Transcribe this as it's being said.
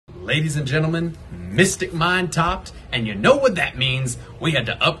Ladies and gentlemen, Mystic Mind topped, and you know what that means. We had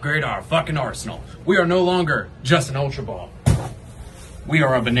to upgrade our fucking arsenal. We are no longer just an Ultra Ball. We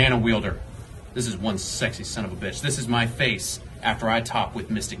are a banana wielder. This is one sexy son of a bitch. This is my face after I top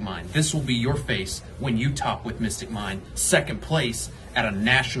with Mystic Mind. This will be your face when you top with Mystic Mind. Second place at a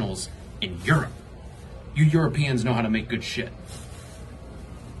Nationals in Europe. You Europeans know how to make good shit.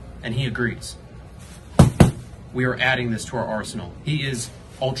 And he agrees. We are adding this to our arsenal. He is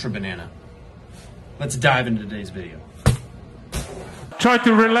Ultra Banana. Let's dive into today's video. Try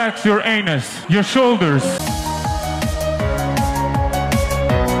to relax your anus, your shoulders.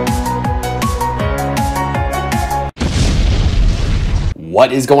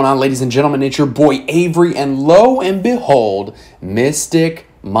 What is going on, ladies and gentlemen? It's your boy Avery, and lo and behold, Mystic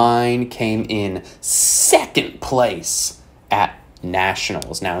Mind came in second place at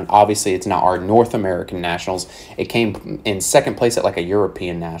Nationals. Now, obviously, it's not our North American Nationals. It came in second place at like a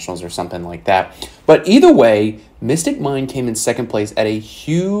European Nationals or something like that. But either way, Mystic Mind came in second place at a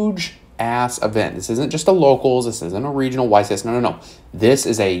huge ass event. This isn't just a locals. This isn't a regional YCS. No. This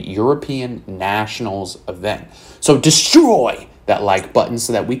is a European Nationals event. So destroy that like button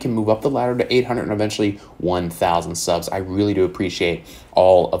so that we can move up the ladder to 800 and eventually 1,000 subs. I really do appreciate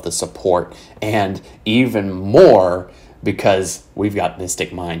all of the support, and even more because we've got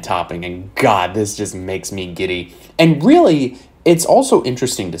Mystic Mind topping, and God, this just makes me giddy. And really, it's also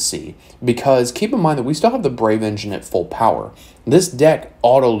interesting to see, because keep in mind that we still have the Brave Engine at full power. This deck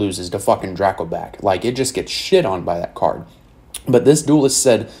auto-loses to fucking Dracoback. Like, it just gets shit on by that card. But this duelist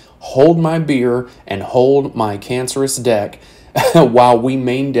said, hold my beer and hold my cancerous deck while we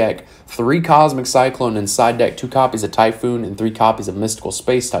main deck 3 Cosmic Cyclone and side deck 2 copies of Typhoon and 3 copies of Mystical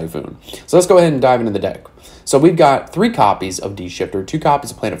Space Typhoon. So let's go ahead and dive into the deck. So we've got 3 copies of D-Shifter, 2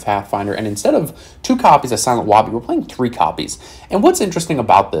 copies of Planet Pathfinder, and instead of 2 copies of Silent Wabi, we're playing 3 copies. And what's interesting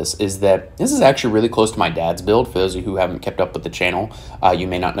about this is that this is actually really close to my dad's build. For those of you who haven't kept up with the channel, you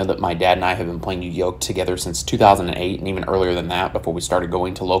may not know that my dad and I have been playing Yugioh together since 2008, and even earlier than that, before we started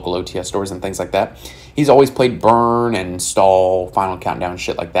going to local OTS stores and things like that. He's always played Burn and Stall, Final Countdown,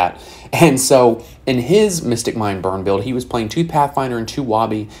 shit like that. And so in his Mystic Mind Burn build, he was playing 2 Pathfinder and 2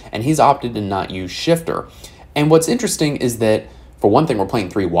 Wabi, and he's opted to not use Shifter. And what's interesting is that, for one thing, we're playing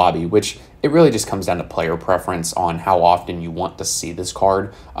 3 Wabi, which it really just comes down to player preference on how often you want to see this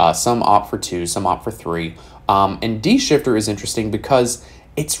card. Some opt for 2, some opt for 3. And D-Shifter is interesting because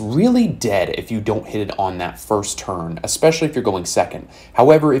it's really dead if you don't hit it on that first turn, especially if you're going second.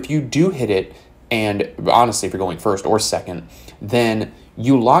 However, if you do hit it, and honestly, if you're going first or second, then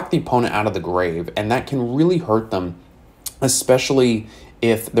you lock the opponent out of the grave, and that can really hurt them, especially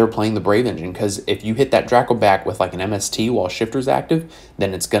if they're playing the Brave Engine, because if you hit that Dracoback with like an MST while Shifter's active,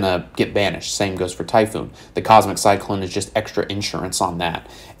 then it's going to get banished. Same goes for Typhoon. The Cosmic Cyclone is just extra insurance on that.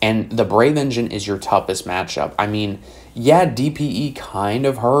 And the Brave Engine is your toughest matchup. I mean, yeah, DPE kind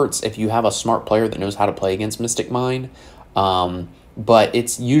of hurts if you have a smart player that knows how to play against Mystic Mind, but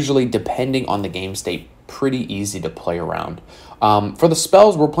it's usually, depending on the game state, pretty easy to play around. For the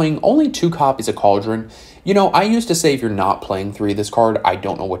spells, we're playing only 2 copies of Cauldron. You know, I used to say if you're not playing 3 of this card, I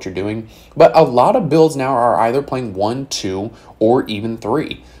don't know what you're doing. But a lot of builds now are either playing 1, 2, or even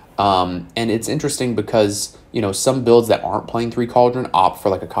 3. And it's interesting because, you know, some builds that aren't playing 3 Cauldron opt for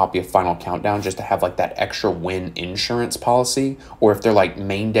like a copy of Final Countdown just to have like that extra win insurance policy. Or if they're like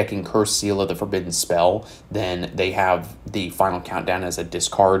main decking Curse Seal of the Forbidden Spell, then they have the Final Countdown as a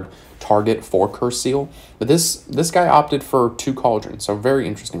discard target for Curse Seal. But this guy opted for 2 Cauldron, so very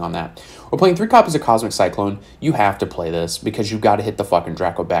interesting on that. We're playing 3 copies of Cosmic Cyclone. You have to play this because you've got to hit the fucking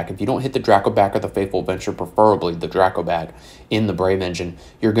Dracoback. If you don't hit the Dracoback or the Faithful Venture, preferably the Dracoback in the Brave Engine,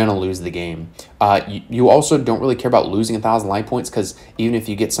 you're going to lose the game. You also don't really care about losing 1,000 life points, because even if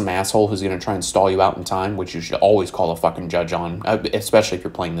you get some asshole who's going to try and stall you out in time, which you should always call a fucking judge on, especially if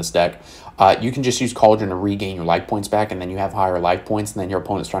you're playing this deck, you can just use Cauldron to regain your life points back, and then you have higher life points, and then your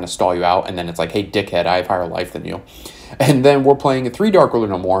opponent's trying to stall you out, and then it's like, hey, dickhead, I have higher life than you. And then we're playing a 3 Dark Ruler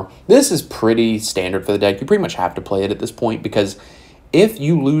No More. This is pretty standard for the deck. You pretty much have to play it at this point, because if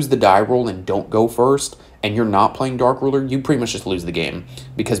you lose the die roll and don't go first, and you're not playing Dark Ruler, you pretty much just lose the game,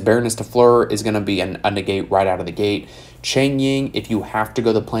 because Baroness de Fleur is going to be a negate right out of the gate. Chang Ying, if you have to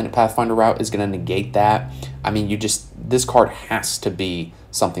go the Planet Pathfinder route, is going to negate that. I mean, this card has to be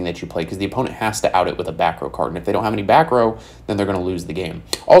something that you play, because the opponent has to out it with a back row card, and if they don't have any back row, then they're going to lose the game.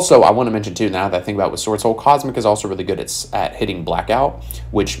 Also, I want to mention too, now that I think about it with Sword Soul, Cosmic is also really good at hitting Blackout,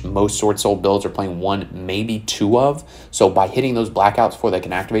 which most Sword Soul builds are playing 1, maybe 2 of. So by hitting those Blackouts before they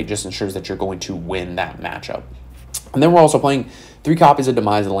can activate, just ensures that you're going to win that matchup. And then we're also playing 3 copies of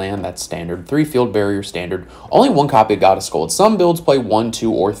Demise of Land, that's standard. 3 Field Barrier, standard. Only 1 copy of Goddess Scold. Some builds play 1,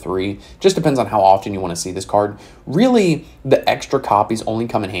 2, or 3. Just depends on how often you want to see this card. Really, the extra copies only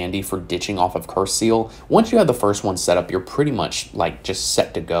come in handy for ditching off of Curse Seal. Once you have the first one set up, you're pretty much like just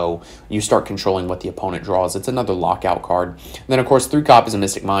set to go. You start controlling what the opponent draws. It's another lockout card. And then, of course, 3 copies of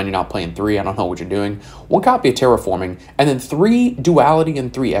Mystic Mind. You're not playing 3. I don't know what you're doing. 1 copy of Terraforming. And then 3 Duality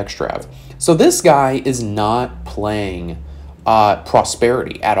and 3 Extrav. So this guy is not playing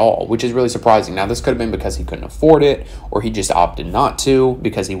Prosperity at all, which is really surprising. Now, this could have been because he couldn't afford it, or he just opted not to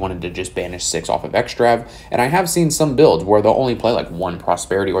because he wanted to just banish 6 off of Extrav. And I have seen some builds where they'll only play like 1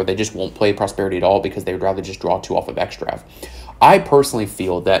 Prosperity, or they just won't play Prosperity at all because they would rather just draw 2 off of Extrav. I personally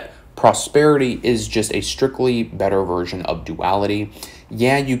feel that Prosperity is just a strictly better version of Duality.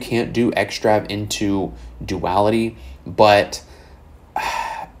 Yeah, you can't do Extrav into Duality, but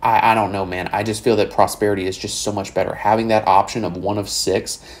I don't know, man. I just feel that Prosperity is just so much better. Having that option of 1 of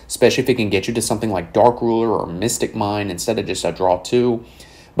 6, especially if it can get you to something like Dark Ruler or Mystic Mind instead of just a draw 2.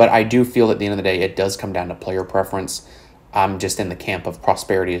 But I do feel at the end of the day, it does come down to player preference. I'm just in the camp of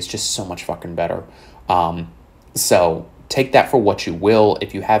Prosperity is just so much fucking better. So take that for what you will.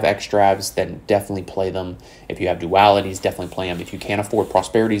 If you have Extravs, then definitely play them. If you have Dualities, definitely play them. If you can't afford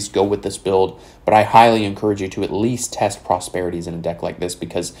Prosperities, go with this build. But I highly encourage you to at least test Prosperities in a deck like this,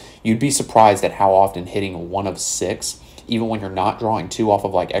 because you'd be surprised at how often hitting 1 of 6, even when you're not drawing 2 off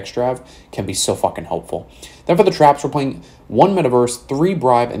of like Extrav, can be so fucking helpful. Then for the traps, we're playing 1 Metaverse, 3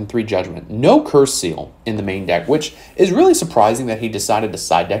 Bribe, and 3 Judgment. No Curse Seal in the main deck, which is really surprising that he decided to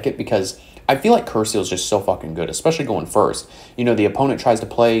side deck it, because I feel like Curse Seal is just so fucking good, especially going first. You know, the opponent tries to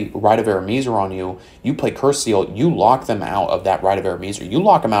play Rite of Arameser on you. You play Curse Seal, you lock them out of that Rite of Arameser. You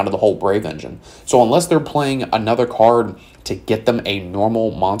lock them out of the whole Brave Engine. So unless they're playing another card to get them a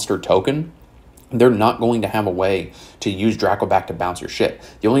normal monster token, they're not going to have a way to use Dracoback to bounce your shit.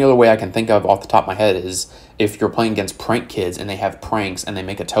 The only other way I can think of off the top of my head is if you're playing against Prank Kids and they have pranks and they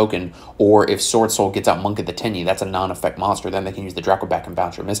make a token, or if Sword Soul gets out Monk of the Tenyi, that's a non-effect monster, then they can use the Dracoback and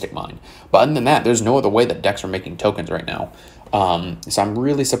bounce your Mystic Mind. But other than that, there's no other way that decks are making tokens right now. So I'm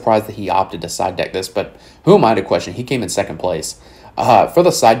really surprised that he opted to side deck this, but who am I to question? He came in 2nd place. For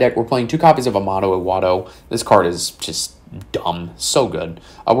the side deck, we're playing 2 copies of Amato Iwado. This card is just dumb. So good.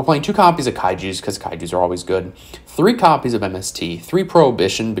 We're playing 2 copies of Kaijus, because Kaijus are always good. 3 copies of MST. 3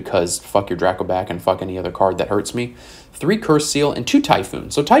 Prohibition, because fuck your Dracoback and fuck any other card that hurts me. 3 Curse Seal, and 2 Typhoon.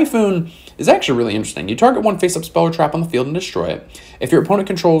 So Typhoon is actually really interesting. You target 1 face-up spell or trap on the field and destroy it. If your opponent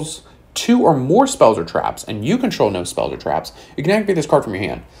controls 2 or more spells or traps, and you control no spells or traps, you can activate this card from your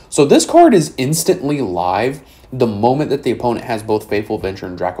hand. So this card is instantly live the moment that the opponent has both Faithful Venture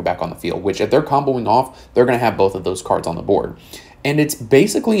and Dracoback on the field, which if they're comboing off, they're going to have both of those cards on the board. And it's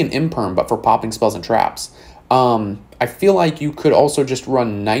basically an imperm, but for popping spells and traps. I feel like you could also just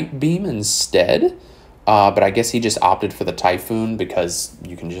run Night Beam instead, but I guess he just opted for the Typhoon because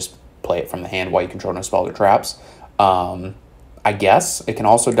you can just play it from the hand while you control no spells or traps. I guess it can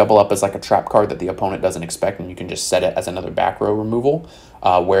also double up as like a trap card that the opponent doesn't expect, and you can just set it as another back row removal,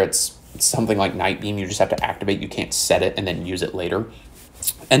 where it's something like Night Beam, you just have to activate, you can't set it and then use it later.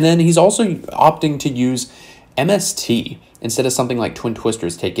 And then he's also opting to use MST instead of something like Twin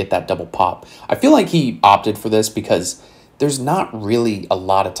Twisters to get that double pop. I feel like he opted for this because there's not really a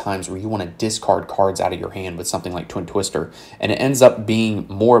lot of times where you want to discard cards out of your hand with something like Twin Twister, and it ends up being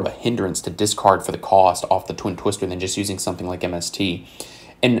more of a hindrance to discard for the cost off the Twin Twister than just using something like MST.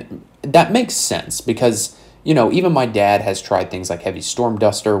 And that makes sense because, you know, even my dad has tried things like Heavy Storm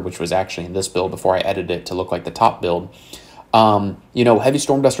Duster, which was actually in this build before I edited it to look like the top build. You know, Heavy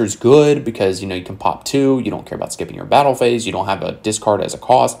Storm Duster is good because, you know, you can pop 2, you don't care about skipping your battle phase, you don't have a discard as a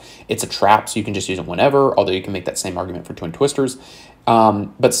cost, it's a trap, so you can just use it whenever, although you can make that same argument for Twin Twisters.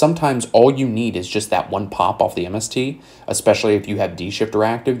 But sometimes all you need is just that 1 pop off the MST, especially if you have D-Shifter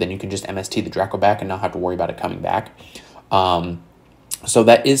active, then you can just MST the Dracoback and not have to worry about it coming back. So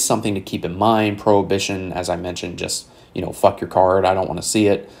that is something to keep in mind. Prohibition, as I mentioned, just, you know, fuck your card, I don't want to see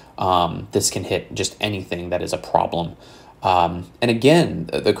it. This can hit just anything that is a problem. And again,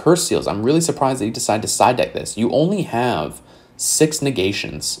 the Curse Seals, I'm really surprised that you decided to side deck this. You only have 6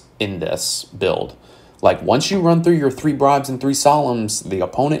 negations in this build. Like, once you run through your 3 Bribes and 3 Solemns, the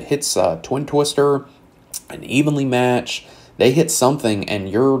opponent hits a Twin Twister, an Evenly Match, they hit something, and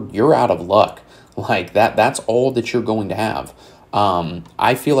you're out of luck. Like, that's all that you're going to have.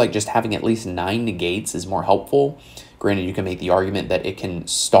 I feel like just having at least 9 negates is more helpful. Granted, you can make the argument that it can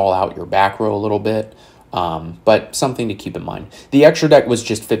stall out your back row a little bit. But something to keep in mind. The extra deck was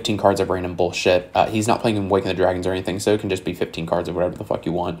just 15 cards of random bullshit. He's not playing Awaken the Dragons or anything, so it can just be 15 cards of whatever the fuck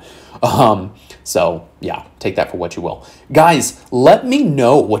you want. So, yeah, take that for what you will. Guys, let me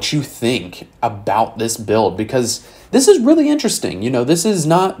know what you think about this build, because this is really interesting. You know, this is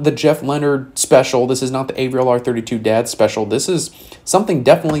not the Jeff Leonard special. This is not the Avriel R32 Dad special. This is something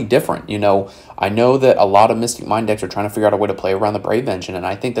definitely different. You know, I know that a lot of Mystic Mind decks are trying to figure out a way to play around the Brave Engine, and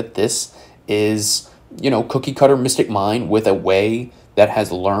I think that this is, you know, cookie cutter Mystic Mind with a way that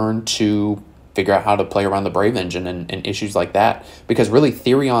has learned to figure out how to play around the Brave Engine and issues like that. Because really,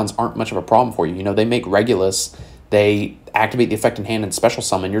 Therions aren't much of a problem for you. You know, they make Regulus, they activate the effect in hand and special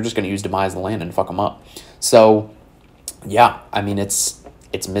summon. You're just going to use Demise the land and fuck them up. So, yeah, I mean, it's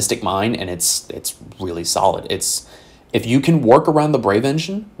Mystic Mind, and it's really solid. If you can work around the Brave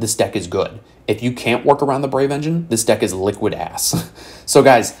Engine, this deck is good. If you can't work around the Brave Engine, this deck is liquid ass. So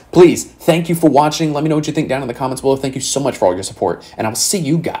guys, please, thank you for watching. Let me know what you think down in the comments below. Thank you so much for all your support, and I'll see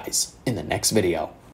you guys in the next video.